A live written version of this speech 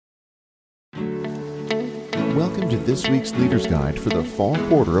Welcome to this week's Leader's Guide for the Fall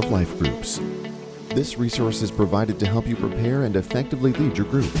Quarter of Life Groups. This resource is provided to help you prepare and effectively lead your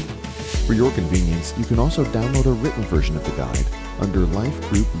group. For your convenience, you can also download a written version of the guide under Life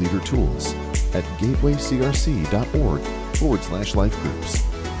Group Leader Tools at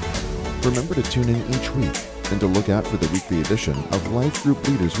gatewaycrc.org/lifegroups. Remember to tune in each week and to look out for the weekly edition of Life Group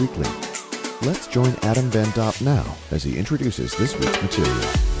Leaders Weekly. Let's join Adam Van Dopp now as he introduces this week's material.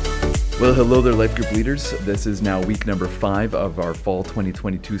 Well, hello there, Life Group leaders. This is now week number 5 of our fall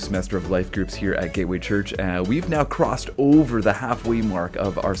 2022 semester of Life Groups here at Gateway Church. We've now crossed over the halfway mark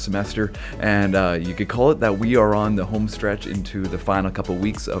of our semester, and you could call it that we are on the home stretch into the final couple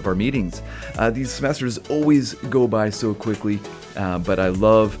weeks of our meetings. These semesters always go by so quickly, but I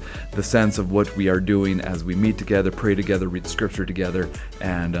love the sense of what we are doing as we meet together, pray together, read scripture together,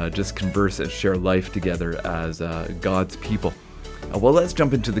 and just converse and share life together as God's people. Well, let's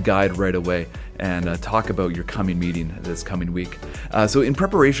jump into the guide right away and talk about your coming meeting this coming week. So in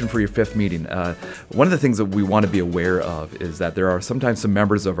preparation for your 5th meeting, one of the things that we want to be aware of is that there are sometimes some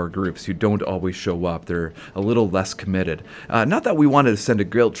members of our groups who don't always show up. They're a little less committed. Not that we want to send a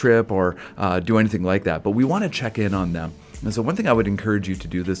guilt trip or do anything like that, but we want to check in on them. And so one thing I would encourage you to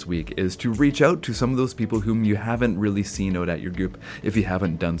do this week is to reach out to some of those people whom you haven't really seen out at your group, if you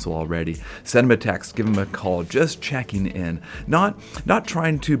haven't done so already. Send them a text, give them a call, just checking in. Not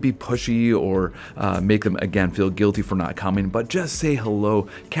trying to be pushy or make them, again, feel guilty for not coming, but just say hello,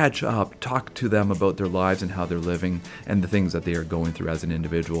 catch up, talk to them about their lives and how they're living and the things that they are going through as an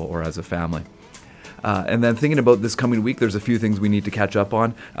individual or as a family. And then thinking about this coming week, there's a few things we need to catch up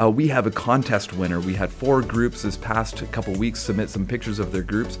on. We have a contest winner. We had 4 groups this past couple weeks submit some pictures of their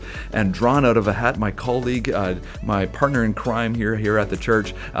groups, and drawn out of a hat, my colleague, my partner in crime here at the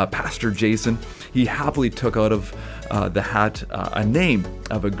church, Pastor Jason, he happily took out of the hat a name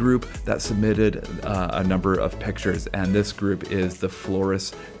of a group that submitted a number of pictures, and this group is the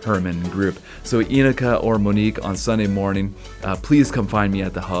Flores Herman group. So Inika or Monique, on Sunday morning, please come find me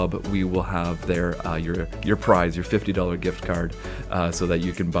at the hub. We will have there your prize, your $50 gift card, so that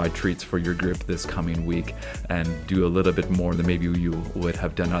you can buy treats for your group this coming week and do a little bit more than maybe you would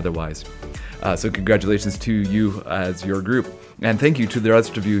have done otherwise. So congratulations to you as your group. And thank you to the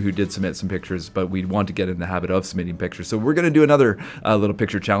rest of you who did submit some pictures, but we want to get in the habit of submitting pictures. So we're going to do another little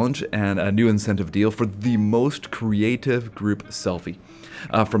picture challenge and a new incentive deal for the most creative group selfie.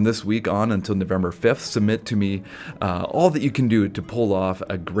 From this week on until November 5th, submit to me all that you can do to pull off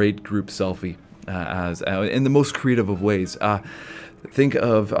a great group selfie as in the most creative of ways. Think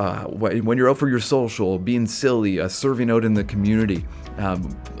of when you're out for your social, being silly, serving out in the community,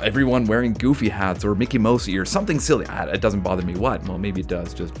 everyone wearing goofy hats or Mickey Mouse ears, something silly. It doesn't bother me what. Well, maybe it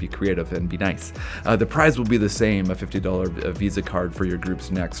does. Just be creative and be nice. The prize will be the same, a $50 Visa card for your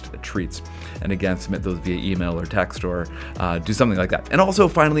group's next treats. And again, submit those via email or text or do something like that. And also,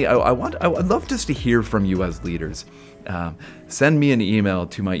 finally, I'd love just to hear from you as leaders. Send me an email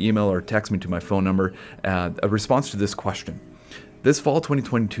to my email or text me to my phone number, a response to this question. This fall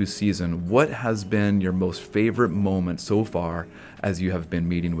 2022 season, what has been your most favorite moment so far as you have been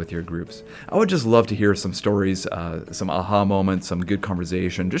meeting with your groups? I would just love to hear some stories, some aha moments, some good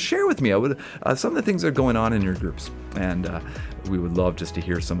conversation. Just share with me some of the things that are going on in your groups. And we would love just to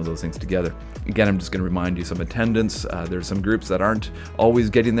hear some of those things together. Again, I'm just going to remind you some attendance. There's some groups that aren't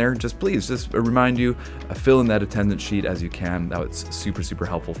always getting there. Just remind you, fill in that attendance sheet as you can. That's super, super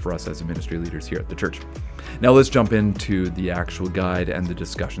helpful for us as ministry leaders here at the church. Now let's jump into the actual guide and the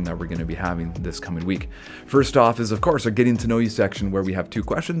discussion that we're going to be having this coming week. First off is, of course, our Getting to Know You section, where we have 2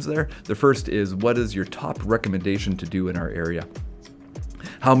 questions there. The first is, what is your top recommendation to do in our area?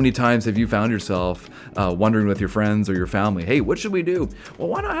 How many times have you found yourself wondering with your friends or your family, hey, what should we do? Well,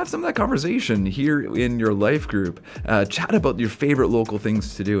 why not have some of that conversation here in your life group? Chat about your favorite local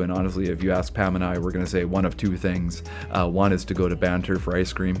things to do. And honestly, if you ask Pam and I, we're going to say one of 2 things. One is to go to Banter for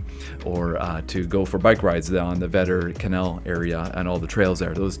ice cream, or to go for bike rides on the Vetter Canal area and all the trails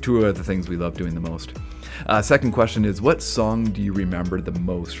there. Those 2 are the things we love doing the most. Second question is, what song do you remember the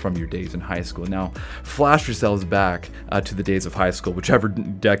most from your days in high school? Now, flash yourselves back to the days of high school, whichever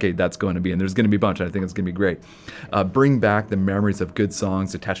decade that's going to be, and there's going to be a bunch, and I think it's going to be great. Bring back the memories of good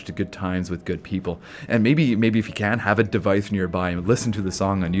songs attached to good times with good people. And maybe if you can, have a device nearby and listen to the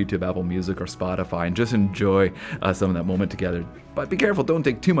song on YouTube, Apple Music, or Spotify, and just enjoy some of that moment together. But be careful, don't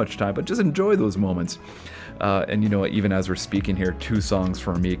take too much time, but just enjoy those moments. And even as we're speaking here, 2 songs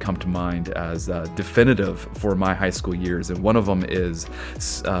for me come to mind as definitive for my high school years. And one of them is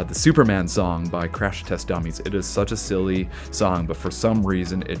the Superman song by Crash Test Dummies. It is such a silly song, but for some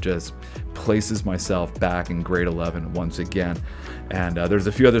reason, it just places myself back in grade 11 once again. And there's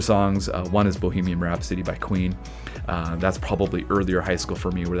a few other songs. One is Bohemian Rhapsody by Queen. That's probably earlier high school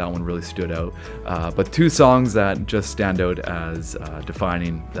for me where that one really stood out. But 2 songs that just stand out as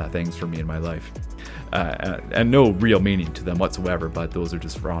defining things for me in my life. And no real meaning to them whatsoever, but those are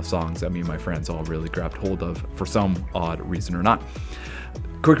just raw songs that me and my friends all really grabbed hold of for some odd reason or not.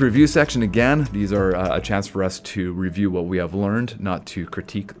 Quick review section again. These are a chance for us to review what we have learned, not to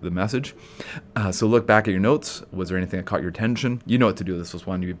critique the message. So look back at your notes. Was there anything that caught your attention? You know what to do. This was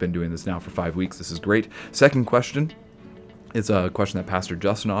one. You've been doing this now for 5 weeks. This is great. Second question is a question that Pastor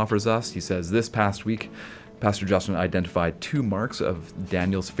Justin offers us. He says, this past week, Pastor Justin identified 2 marks of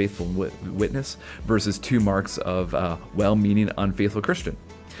Daniel's faithful witness versus 2 marks of well-meaning unfaithful Christian.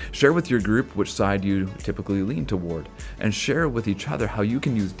 Share with your group which side you typically lean toward, and share with each other how you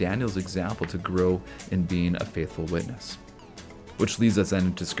can use Daniel's example to grow in being a faithful witness. Which leads us then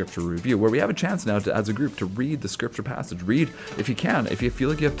into scripture review, where we have a chance now to, as a group, to read the scripture passage. Read, if you can, if you feel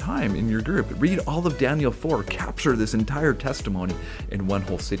like you have time in your group, read all of Daniel 4. Capture this entire testimony in one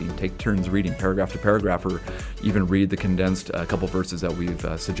whole sitting. Take turns reading paragraph to paragraph, or even read the condensed couple verses that we've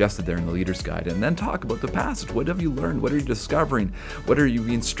suggested there in the Leader's Guide, and then talk about the passage. What have you learned? What are you discovering? What are you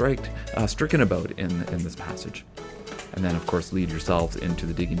being stricken about in this passage? And then, of course, lead yourselves into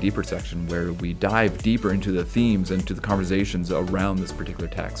the Digging Deeper section, where we dive deeper into the themes and to the conversations around this particular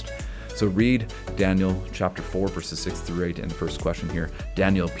text. So read Daniel chapter 4, verses 6 through 8. And the first question here,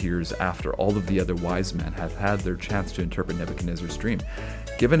 Daniel appears after all of the other wise men have had their chance to interpret Nebuchadnezzar's dream.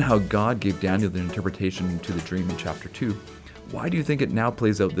 Given how God gave Daniel the interpretation to the dream in chapter 2, why do you think it now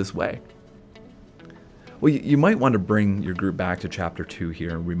plays out this way? Well, you might want to bring your group back to chapter 2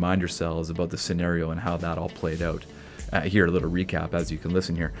 here and remind yourselves about the scenario and how that all played out. Here, a little recap as you can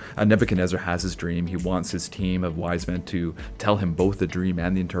listen here. Nebuchadnezzar has his dream. He wants his team of wise men to tell him both the dream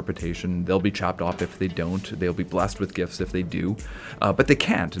and the interpretation. They'll be chopped off if they don't. They'll be blessed with gifts if they do. But they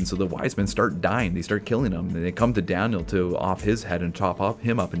can't, and so the wise men start dying. They start killing him. They come to Daniel to off his head and chop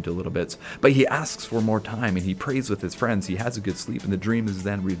him up into little bits. But he asks for more time, and he prays with his friends. He has a good sleep, and the dream is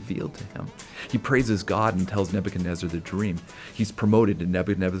then revealed to him. He praises God and tells Nebuchadnezzar the dream. He's promoted, and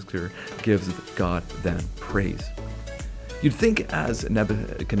Nebuchadnezzar gives God then praise. You'd think as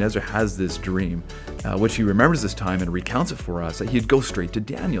Nebuchadnezzar has this dream, which he remembers this time and recounts it for us, that he'd go straight to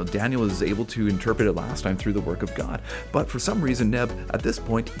Daniel. Daniel is able to interpret it last time through the work of God. But for some reason, Neb, at this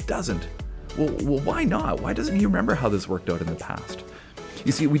point, doesn't. Well, why not? Why doesn't he remember how this worked out in the past?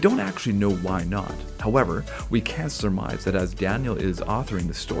 You see, we don't actually know why not. However, we can surmise that as Daniel is authoring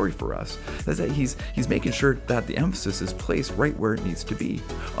the story for us, that he's making sure that the emphasis is placed right where it needs to be,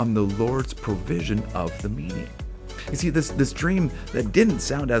 on the Lord's provision of the meaning. You see, this dream that didn't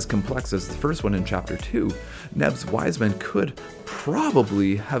sound as complex as the first one in chapter 2, Neb's wise men could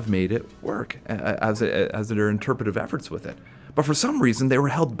probably have made it work as their interpretive efforts with it. But for some reason, they were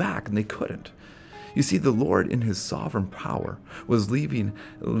held back and they couldn't. You see, the Lord, in his sovereign power, was leading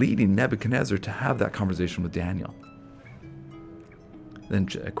Nebuchadnezzar to have that conversation with Daniel. Then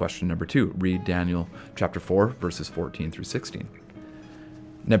question number 2, read Daniel chapter 4, verses 14 through 16.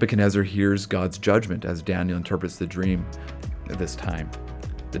 Nebuchadnezzar hears God's judgment as Daniel interprets the dream at this time.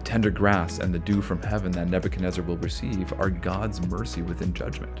 The tender grass and the dew from heaven that Nebuchadnezzar will receive are God's mercy within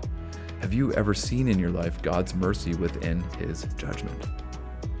judgment. Have you ever seen in your life God's mercy within his judgment?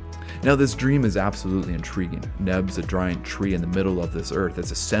 Now, this dream is absolutely intriguing. Neb's a giant tree in the middle of this earth.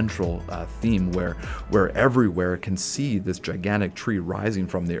 It's a central theme where everywhere can see this gigantic tree rising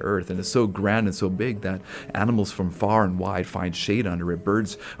from the earth. And it's so grand and so big that animals from far and wide find shade under it.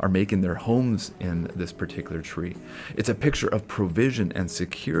 Birds are making their homes in this particular tree. It's a picture of provision and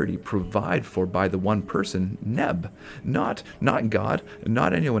security provided for by the one person, Neb. Not God,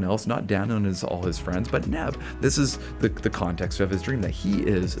 not anyone else, not Daniel and all his friends, but Neb. This is the context of his dream, that he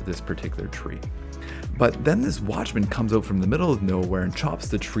is this particular tree. But then this watchman comes out from the middle of nowhere and chops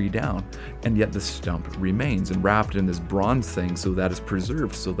the tree down, and yet the stump remains and wrapped in this bronze thing so that it's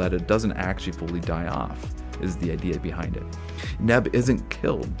preserved, so that it doesn't actually fully die off, is the idea behind it. Neb isn't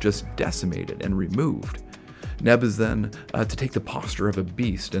killed, just decimated and removed. Neb is then to take the posture of a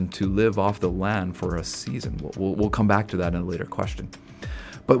beast and to live off the land for a season. We'll come back to that in a later question.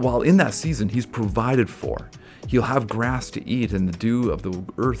 But while in that season, he's provided for. He'll have grass to eat and the dew of the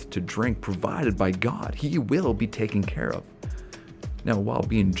earth to drink, provided by God. He will be taken care of. Now, while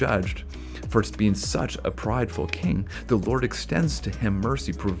being judged for being such a prideful king, the Lord extends to him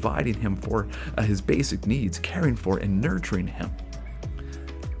mercy, providing him for his basic needs, caring for and nurturing him.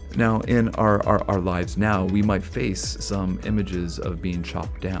 Now, in our lives now, we might face some images of being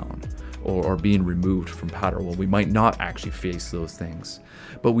chopped down or being removed from power. Well, we might not actually face those things,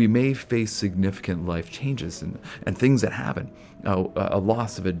 but we may face significant life changes and things that happen. A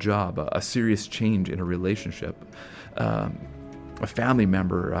loss of a job, a serious change in a relationship, a family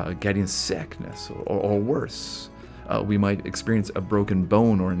member getting sickness or worse. We might experience a broken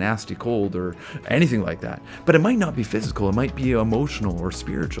bone or a nasty cold or anything like that. But it might not be physical. It might be emotional or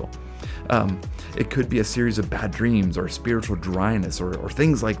spiritual. It could be a series of bad dreams or spiritual dryness or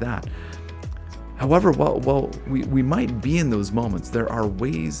things like that. However, while we might be in those moments, there are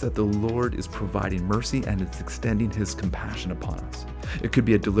ways that the Lord is providing mercy and is extending his compassion upon us. It could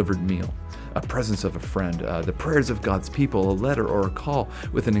be a delivered meal, a presence of a friend, the prayers of God's people, a letter or a call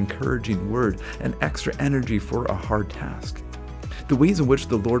with an encouraging word, and extra energy for a hard task. The ways in which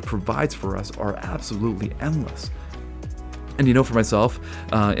the Lord provides for us are absolutely endless. And for myself,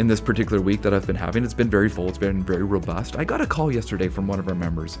 in this particular week that I've been having, it's been very full, it's been very robust. I got a call yesterday from one of our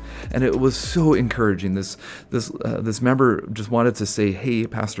members, and it was so encouraging. This member just wanted to say, "Hey,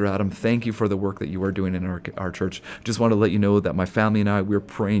 Pastor Adam, thank you for the work that you are doing in our church. Just want to let you know that my family and I, we're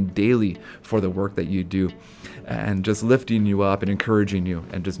praying daily for the work that you do, and just lifting you up and encouraging you,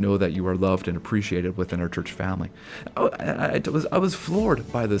 and just know that you are loved and appreciated within our church family." I was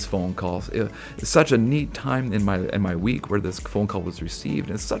floored by this phone call. It's such a neat time in my week where this phone call was received,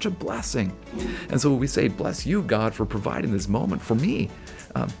 and it's such a blessing. And so we say, bless you, God, for providing this moment for me.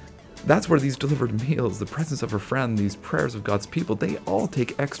 That's where these delivered meals, the presence of a friend, these prayers of God's people, they all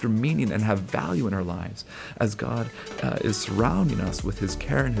take extra meaning and have value in our lives as God is surrounding us with his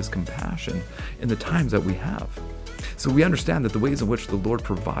care and his compassion in the times that we have. So we understand that the ways in which the Lord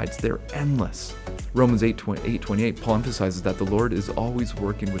provides, they're endless. Romans 8:28, Paul emphasizes that the Lord is always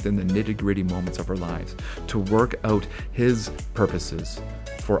working within the nitty-gritty moments of our lives to work out his purposes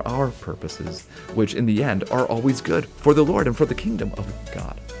for our purposes, which in the end are always good for the Lord and for the kingdom of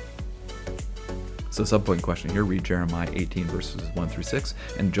God. So subpoint question here, read Jeremiah 18 verses 1 through 6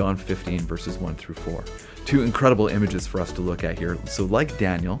 and John 15 verses 1 through 4. Two incredible images for us to look at here. So like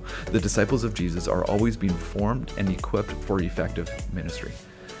Daniel, the disciples of Jesus are always being formed and equipped for effective ministry.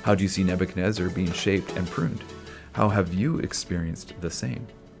 How do you see Nebuchadnezzar being shaped and pruned? How have you experienced the same?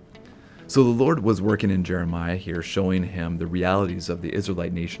 So the Lord was working in Jeremiah here, showing him the realities of the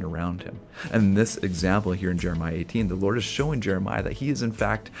Israelite nation around him. And in this example here in Jeremiah 18, the Lord is showing Jeremiah that he is in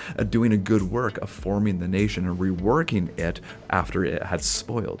fact doing a good work of forming the nation and reworking it after it had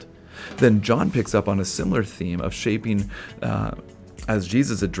spoiled. Then John picks up on a similar theme of shaping as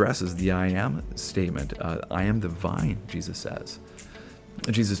Jesus addresses the I am statement. I am the vine, Jesus says.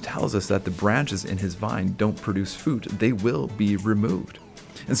 Jesus tells us that the branches in his vine don't produce fruit. They will be removed.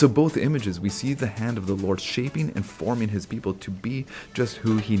 And so both images, we see the hand of the Lord shaping and forming his people to be just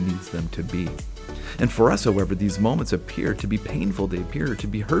who he needs them to be. And for us, however, these moments appear to be painful. They appear to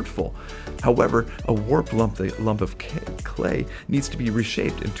be hurtful. However, a warped lump of clay needs to be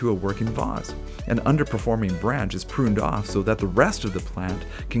reshaped into a working vase. An underperforming branch is pruned off so that the rest of the plant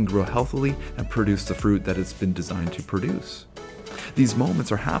can grow healthily and produce the fruit that it's been designed to produce. These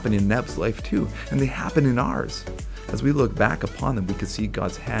moments are happening in Neb's life too, and they happen in ours. As we look back upon them, we can see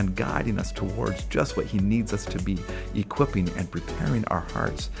God's hand guiding us towards just what he needs us to be, equipping and preparing our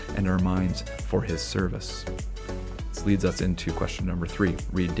hearts and our minds for his service. This leads us into question number 3.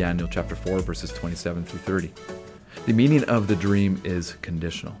 Read Daniel chapter 4, verses 27 through 30. The meaning of the dream is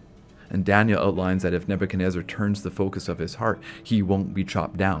conditional. And Daniel outlines that if Nebuchadnezzar turns the focus of his heart, he won't be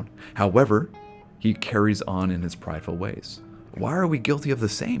chopped down. However, he carries on in his prideful ways. Why are we guilty of the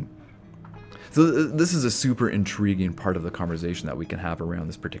same? So this is a super intriguing part of the conversation that we can have around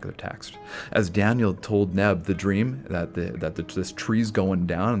this particular text. As Daniel told Neb the dream that this tree's going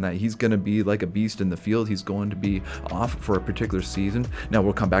down and that he's going to be like a beast in the field, he's going to be off for a particular season. Now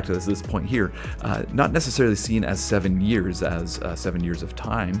we'll come back to this point here, not necessarily seen as 7 years, as 7 years of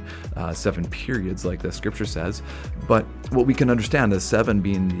time, 7 periods like the scripture says, but what we can understand as 7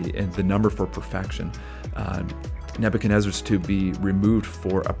 being the number for perfection. Nebuchadnezzar's to be removed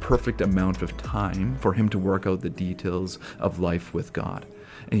for a perfect amount of time for him to work out the details of life with God.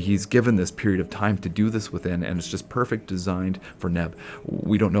 And he's given this period of time to do this within, and it's just perfect designed for Neb.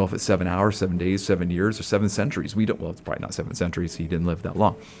 We don't know if it's 7 hours, 7 days, 7 years, or 7 centuries. Well, it's probably not 7 centuries. He didn't live that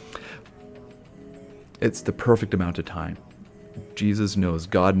long. It's the perfect amount of time. Jesus knows,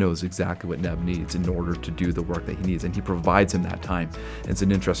 God knows exactly what Neb needs in order to do the work that he needs, and he provides him that time. It's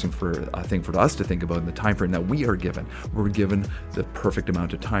an interesting thing for us to think about in the time frame that we are given. We're given the perfect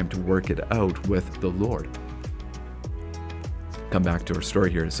amount of time to work it out with the Lord. Come back to our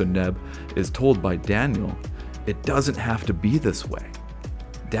story here. So Neb is told by Daniel, it doesn't have to be this way.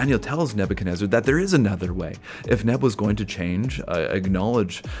 Daniel tells Nebuchadnezzar that there is another way. If Neb was going to change,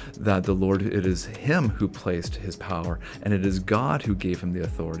 acknowledge that the Lord, it is him who placed his power, and it is God who gave him the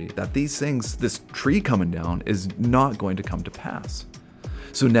authority, that these things, this tree coming down, is not going to come to pass.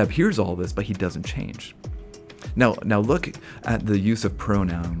 So Neb hears all this, but he doesn't change. Now look at the use of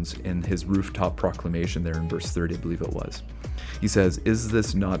pronouns in his rooftop proclamation there in verse 30, I believe it was. He says, "Is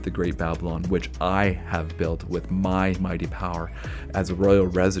this not the great Babylon, which I have built with my mighty power as a royal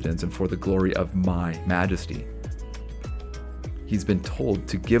residence and for the glory of my majesty?" He's been told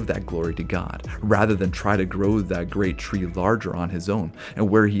to give that glory to God rather than try to grow that great tree larger on his own. And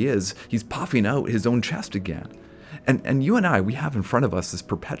where he is, he's puffing out his own chest again. And you and I, we have in front of us this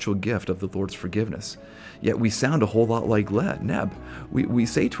perpetual gift of the Lord's forgiveness. Yet we sound a whole lot like Neb. We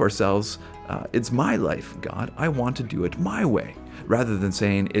say to ourselves, it's my life, God. I want to do it my way. Rather than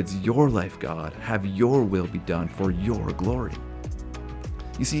saying, it's your life, God. Have your will be done for your glory.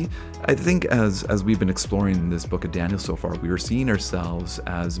 You see, I think as we've been exploring this book of Daniel so far, we are seeing ourselves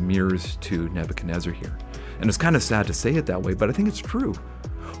as mirrors to Nebuchadnezzar here. And it's kind of sad to say it that way, but I think it's true.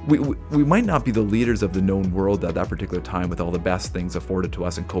 We might not be the leaders of the known world at that particular time with all the best things afforded to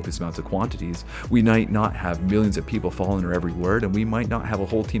us in copious amounts of quantities. We might not have millions of people following our every word, and we might not have a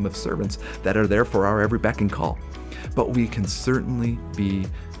whole team of servants that are there for our every beck and call. But we can certainly be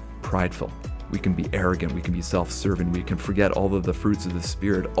prideful. We can be arrogant. We can be self-serving. We can forget all of the fruits of the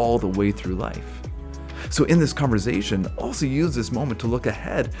Spirit all the way through life. So in this conversation, also use this moment to look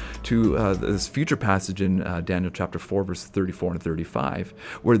ahead to this future passage in Daniel chapter 4, verses 34 and 35,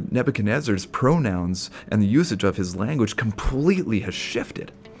 where Nebuchadnezzar's pronouns and the usage of his language completely has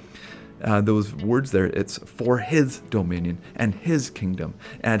shifted. Those words there, it's for his dominion and his kingdom,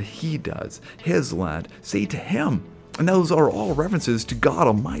 and he does, his land, say to him. And those are all references to God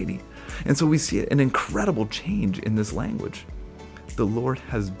Almighty. And so we see an incredible change in this language. The Lord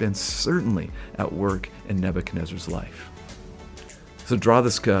has been certainly at work in Nebuchadnezzar's life. So draw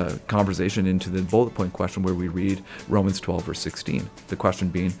this conversation into the bullet point question where we read Romans 12, verse 16. The question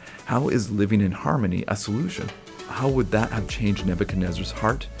being, how is living in harmony a solution? How would that have changed Nebuchadnezzar's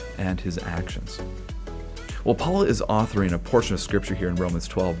heart and his actions? Well, Paul is authoring a portion of scripture here in Romans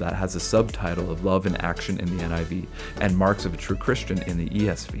 12 that has a subtitle of Love in Action in the NIV and Marks of a True Christian in the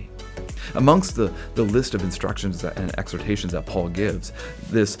ESV. Amongst the list of instructions and exhortations that Paul gives,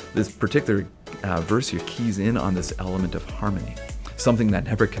 this particular verse here keys in on this element of harmony, something that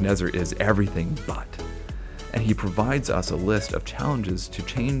Nebuchadnezzar is everything but. And he provides us a list of challenges to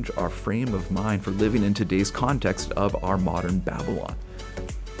change our frame of mind for living in today's context of our modern Babylon.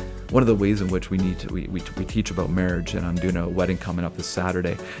 One of the ways in which we teach about marriage, and I'm doing a wedding coming up this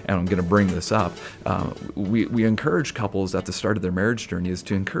Saturday, and I'm going to bring this up, we encourage couples at the start of their marriage journey is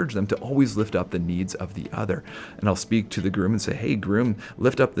to encourage them to always lift up the needs of the other. And I'll speak to the groom and say, hey, groom,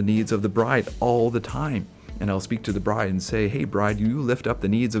 lift up the needs of the bride all the time. And I'll speak to the bride and say, hey, bride, you lift up the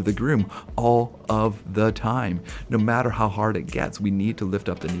needs of the groom all of the time. No matter how hard it gets, we need to lift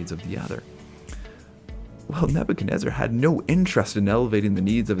up the needs of the other. Well, Nebuchadnezzar had no interest in elevating the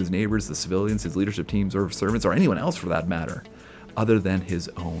needs of his neighbors, the civilians, his leadership teams, or servants, or anyone else for that matter, other than his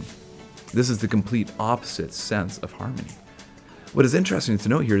own. This is the complete opposite sense of harmony. What is interesting to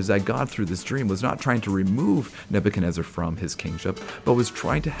note here is that God, through this dream, was not trying to remove Nebuchadnezzar from his kingship, but was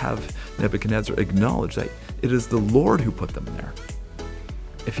trying to have Nebuchadnezzar acknowledge that it is the Lord who put them there.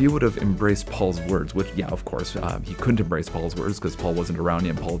 If he would have embraced Paul's words, which, yeah, of course, he couldn't embrace Paul's words because Paul wasn't around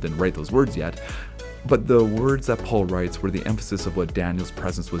yet and Paul didn't write those words yet, but the words that Paul writes were the emphasis of what Daniel's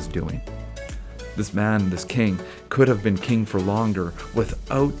presence was doing. This man, this king, could have been king for longer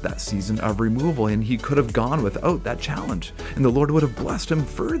without that season of removal, and he could have gone without that challenge, and the Lord would have blessed him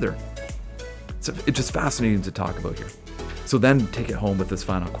further. It's just fascinating to talk about here. So then take it home with this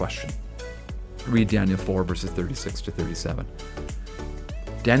final question. Read Daniel 4, verses 36 to 37.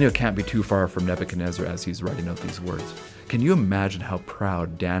 Daniel can't be too far from Nebuchadnezzar as he's writing out these words. Can you imagine how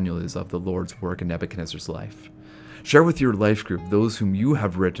proud Daniel is of the Lord's work in Nebuchadnezzar's life? Share with your life group those whom you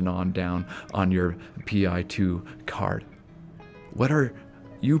have written down on your PI2 card. What are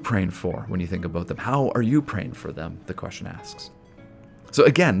you praying for when you think about them? How are you praying for them? The question asks. So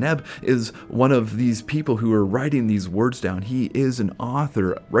again, Neb is one of these people who are writing these words down. He is an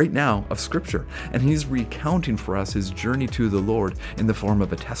author right now of Scripture, and he's recounting for us his journey to the Lord in the form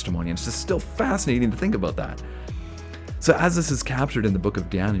of a testimony. And it's just still fascinating to think about that. So as this is captured in the book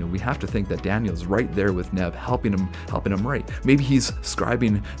of Daniel, we have to think that Daniel's right there with Neb, helping him write. Maybe he's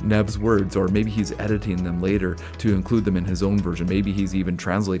scribing Neb's words, or maybe he's editing them later to include them in his own version. Maybe he's even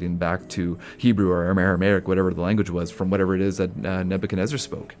translating back to Hebrew or Aramaic, whatever the language was, from whatever it is that Nebuchadnezzar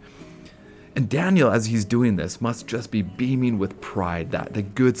spoke. And Daniel, as he's doing this, must just be beaming with pride, the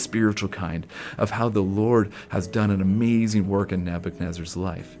good spiritual kind of how the Lord has done an amazing work in Nebuchadnezzar's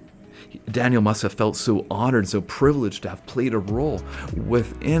life. Daniel must have felt so honored, so privileged to have played a role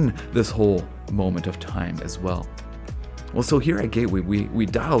within this whole moment of time as well. Well, so here at Gateway, we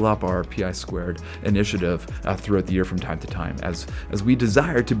dial up our PI Squared initiative throughout the year from time to time as we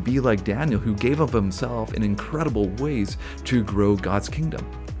desire to be like Daniel, who gave of himself in incredible ways to grow God's kingdom.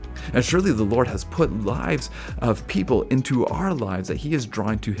 And surely the Lord has put lives of people into our lives that he is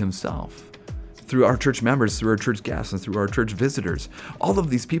drawing to himself. Through our church members, through our church guests, and through our church visitors. All of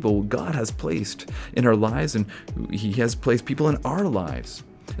these people God has placed in our lives, and he has placed people in our lives.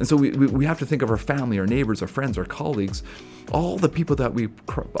 And so we have to think of our family, our neighbors, our friends, our colleagues, all the people that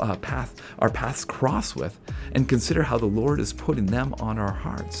our paths cross with, and consider how the Lord is putting them on our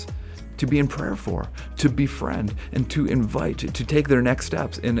hearts to be in prayer for, to befriend, and to invite, to take their next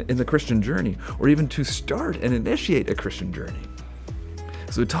steps in the Christian journey, or even to start and initiate a Christian journey.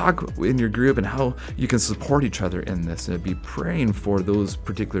 So talk in your group and how you can support each other in this, and be praying for those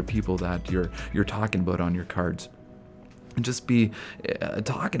particular people that you're talking about on your cards. And just be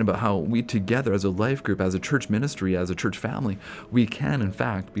talking about how we together as a life group, as a church ministry, as a church family, we can in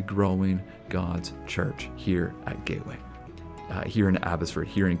fact be growing God's church here at Gateway, here in Abbotsford,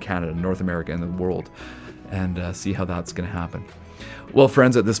 here in Canada, North America, and the world, and see how that's going to happen. Well,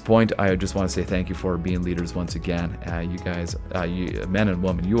 friends, at this point, I just want to say thank you for being leaders once again. You guys, you men and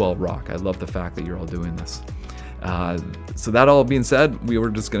women, you all rock. I love the fact that you're all doing this. So that all being said, we were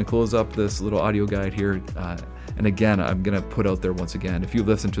just going to close up this little audio guide here. And again, I'm going to put out there once again, if you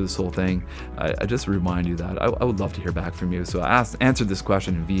listen to this whole thing, I just remind you that I would love to hear back from you. So answer this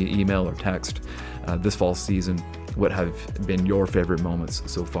question via email or text this fall season. What have been your favorite moments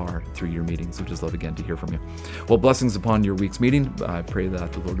so far through your meetings? We'd just love again to hear from you. Well, blessings upon your week's meeting. I pray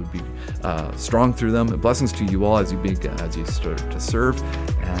that the Lord would be strong through them. Blessings to you all as you start to serve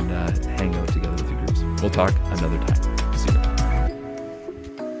and hang out together with your groups. We'll talk another time.